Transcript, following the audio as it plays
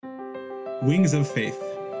Wings of Faith.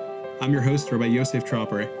 I'm your host, Rabbi Yosef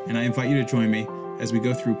Tropper, and I invite you to join me as we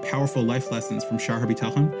go through powerful life lessons from Shar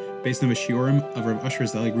HaBitachon based on the shiurim of Rav Usher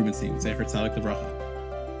Zelig Rubenstein, Zecher Tzadik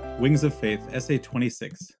Livracha. Wings of Faith, Essay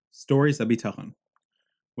 26, Stories of Bitachon.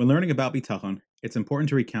 When learning about Bitachon, it's important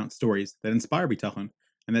to recount stories that inspire Bitachon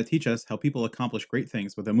and that teach us how people accomplish great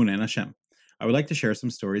things with Emunah and Hashem. I would like to share some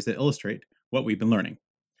stories that illustrate what we've been learning.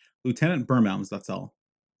 Lieutenant Birnbaum Zatzal,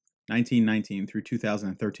 1919 through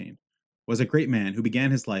 2013, was a great man who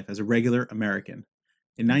began his life as a regular American.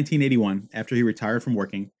 In 1981, after he retired from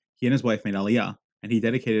working, he and his wife made Aliyah, and he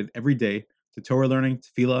dedicated every day to Torah learning,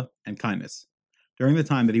 tefillah, and kindness. During the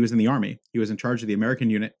time that he was in the army, he was in charge of the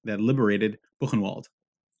American unit that liberated Buchenwald.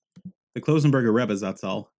 The Klosenberger Rebbe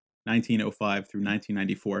Zatzal, 1905 through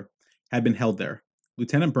 1994, had been held there.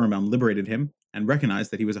 Lieutenant Birnbaum liberated him and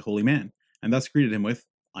recognized that he was a holy man, and thus greeted him with,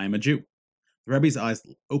 "I am a Jew." The Rebbe's eyes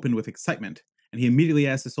opened with excitement, and he immediately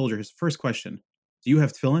asked the soldier his first question, "Do you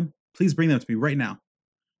have tefillin? Please bring them to me right now."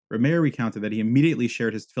 Reb Meir recounted that he immediately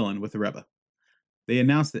shared his tefillin with the Rebbe. They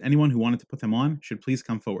announced that anyone who wanted to put them on should please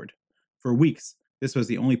come forward. For weeks, this was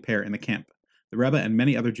the only pair in the camp. The Rebbe and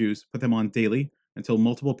many other Jews put them on daily until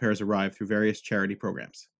multiple pairs arrived through various charity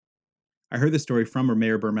programs. I heard this story from Reb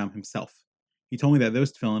Meir Birnbaum himself. He told me that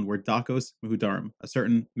those tefillin were dakos mehudarim, a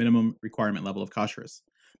certain minimum requirement level of kashrus,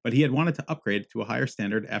 but he had wanted to upgrade to a higher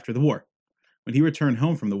standard after the war. When he returned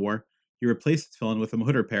home from the war, he replaced the tefillin with a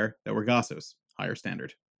mehudar pair that were gasos, higher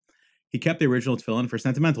standard. He kept the original tefillin for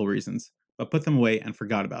sentimental reasons, but put them away and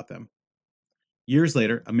forgot about them. Years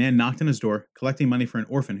later, a man knocked on his door, collecting money for an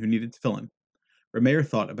orphan who needed tefillin. Reb Meir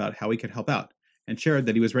thought about how he could help out, and shared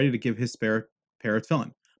that he was ready to give his spare pair of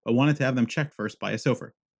tefillin, but wanted to have them checked first by a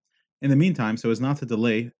sofer. In the meantime, so as not to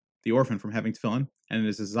delay the orphan from having tefillin, and in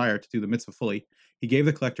his desire to do the mitzvah fully, he gave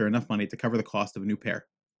the collector enough money to cover the cost of a new pair.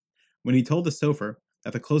 When he told the sofer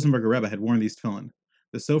that the Klosenberger Rebbe had worn these tefillin,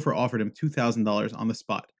 the sofer offered him $2,000 on the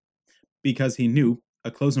spot, because he knew a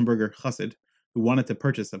Klosenberger chassid who wanted to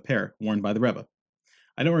purchase a pair worn by the Rebbe.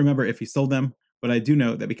 I don't remember if he sold them, but I do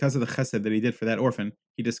know that because of the chesed that he did for that orphan,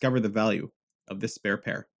 he discovered the value of this spare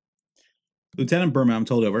pair. Lieutenant Birnbaum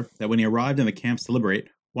told over that when he arrived in the camps to liberate,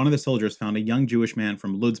 one of the soldiers found a young Jewish man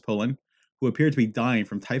from Lodz, Poland, who appeared to be dying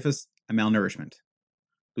from typhus and malnourishment.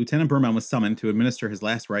 Lieutenant Birnbaum was summoned to administer his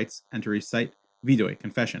last rites and to recite Vidoy,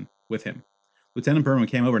 confession, with him. Lieutenant Birnbaum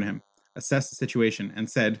came over to him, assessed the situation, and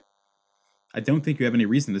said, "I don't think you have any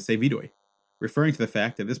reason to say Vidoy," referring to the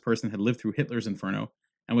fact that this person had lived through Hitler's inferno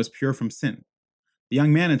and was pure from sin. The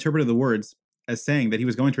young man interpreted the words as saying that he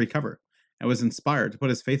was going to recover and was inspired to put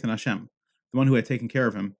his faith in Hashem, the one who had taken care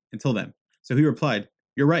of him until then. So he replied,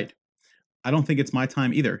 "You're right. I don't think it's my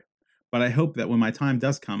time either, but I hope that when my time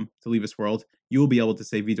does come to leave this world, you will be able to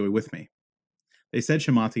say Vidoy with me." They said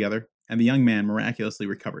Shema together, and the young man miraculously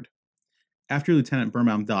recovered. After Lieutenant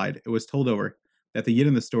Birnbaum died, it was told over that the Yid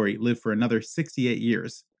in the story lived for another 68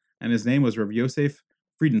 years, and his name was Rav Yosef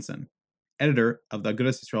Friedenson, editor of the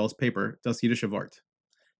Agudas Yisrael's paper, Das Yiddische Wort.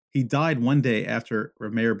 He died one day after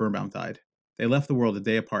Rav Meir Birnbaum died. They left the world a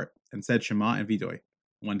day apart and said Shema and Vidoy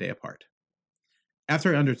one day apart.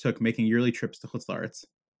 After I undertook making yearly trips to Chutz La'aretz,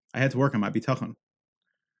 I had to work on my bitachon.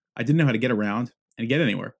 I didn't know how to get around and get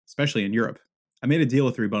anywhere, especially in Europe. I made a deal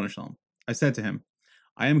with the Ribbon Shalom. I said to him,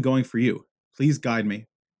 "I am going for you. Please guide me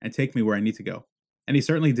and take me where I need to go." And he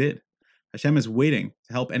certainly did. Hashem is waiting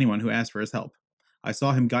to help anyone who asks for his help. I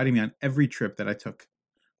saw him guiding me on every trip that I took.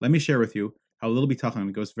 Let me share with you how a little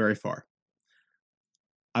bitachon goes very far.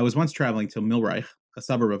 I was once traveling to Milreich, a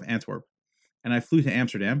suburb of Antwerp, and I flew to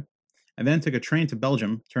Amsterdam, and then took a train to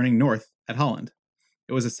Belgium, turning north at Holland.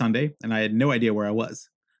 It was a Sunday, and I had no idea where I was.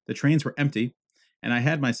 The trains were empty, and I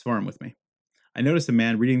had my svarim with me. I noticed a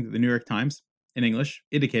man reading the New York Times in English,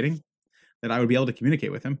 indicating that I would be able to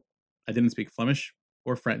communicate with him. I didn't speak Flemish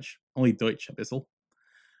or French, only Deutsch a bissel.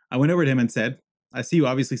 I went over to him and said, "I see you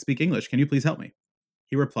obviously speak English. Can you please help me?"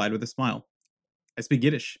 He replied with a smile, "I speak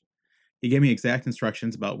Yiddish." He gave me exact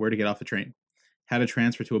instructions about where to get off the train, how to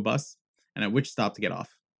transfer to a bus, and at which stop to get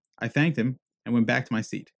off. I thanked him and went back to my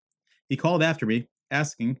seat. He called after me,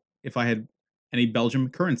 asking if I had any Belgium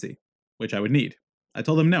currency, which I would need. I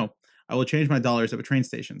told him no, I will change my dollars at train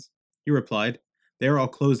stations. He replied, "They are all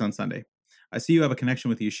closed on Sunday. I see you have a connection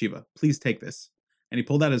with the yeshiva. Please take this." And he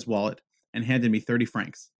pulled out his wallet and handed me 30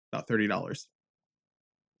 francs, about $30.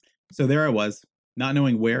 So there I was, not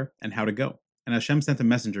knowing where and how to go, and Hashem sent a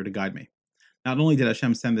messenger to guide me. Not only did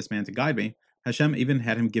Hashem send this man to guide me, Hashem even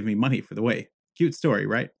had him give me money for the way. Cute story,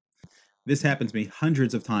 right? This happened to me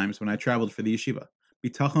hundreds of times when I traveled for the yeshiva.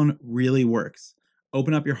 Bitachon really works.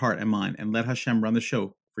 Open up your heart and mind and let Hashem run the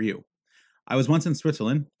show for you. I was once in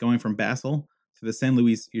Switzerland, going from Basel to the St.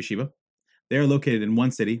 Louis yeshiva. They are located in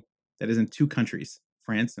one city that is in two countries,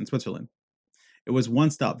 France and Switzerland. It was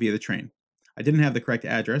one stop via the train. I didn't have the correct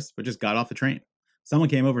address, but just got off the train. Someone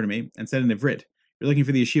came over to me and said in Ivrit, "You're looking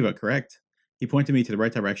for the yeshiva, correct?" He pointed me to the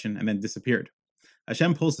right direction and then disappeared.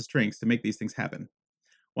 Hashem pulls the strings to make these things happen.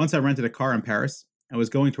 Once I rented a car in Paris and was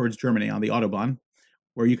going towards Germany on the Autobahn,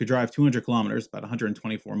 where you could drive 200 kilometers, about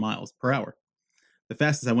 124 miles per hour. The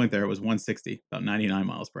fastest I went there was 160, about 99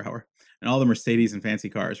 miles per hour, and all the Mercedes and fancy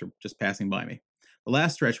cars were just passing by me. The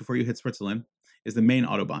last stretch before you hit Switzerland is the main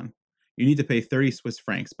Autobahn. You need to pay 30 Swiss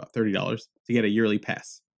francs, about $30, to get a yearly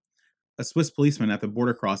pass. A Swiss policeman at the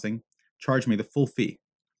border crossing charged me the full fee.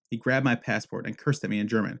 He grabbed my passport and cursed at me in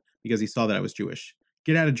German because he saw that I was Jewish.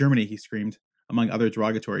 "Get out of Germany," he screamed, among other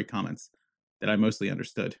derogatory comments that I mostly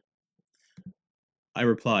understood. I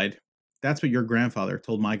replied, "That's what your grandfather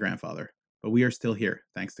told my grandfather, but we are still here,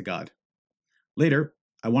 thanks to God." Later,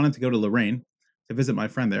 I wanted to go to Lorraine to visit my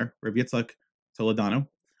friend there, Rav Yitzhak Toledano.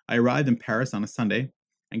 I arrived in Paris on a Sunday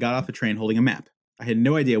and got off the train holding a map. I had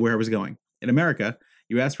no idea where I was going. In America,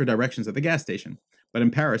 you ask for directions at the gas station, but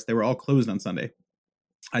in Paris, they were all closed on Sunday.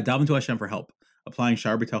 I davened to Hashem for help, applying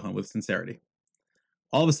Sha'ar B'Tochen with sincerity.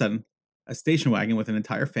 All of a sudden, a station wagon with an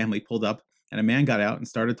entire family pulled up, and a man got out and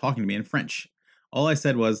started talking to me in French. All I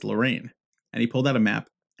said was Lorraine, and he pulled out a map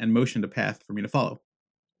and motioned a path for me to follow.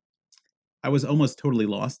 I was almost totally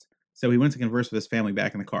lost, so he went to converse with his family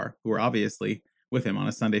back in the car, who were obviously with him on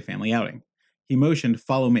a Sunday family outing. He motioned,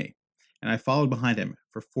 "Follow me," and I followed behind him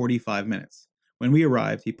for 45 minutes. When we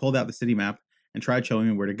arrived, he pulled out the city map and tried showing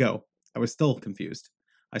me where to go. I was still confused.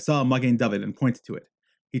 I saw a Magen David and pointed to it.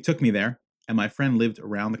 He took me there, and my friend lived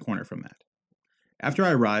around the corner from that. After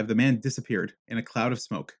I arrived, the man disappeared in a cloud of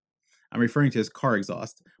smoke. I'm referring to his car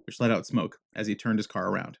exhaust, which let out smoke as he turned his car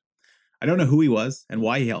around. I don't know who he was and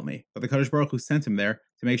why he helped me, but the Kadosh Baruch Hu sent him there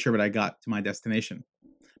to make sure that I got to my destination.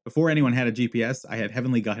 Before anyone had a GPS, I had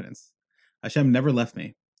heavenly guidance. Hashem never left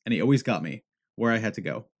me, and he always got me where I had to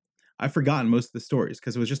go. I've forgotten most of the stories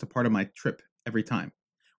because it was just a part of my trip every time.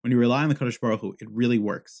 When you rely on the Kadosh Baruch Hu, it really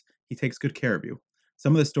works. He takes good care of you.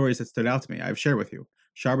 Some of the stories that stood out to me, I have shared with you.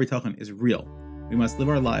 Sha'ar B'Tochen is real. We must live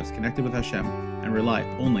our lives connected with Hashem and rely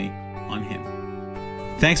only on Him.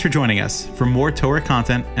 Thanks for joining us. For more Torah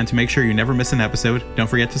content and to make sure you never miss an episode, don't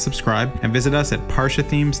forget to subscribe and visit us at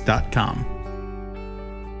parshathemes.com.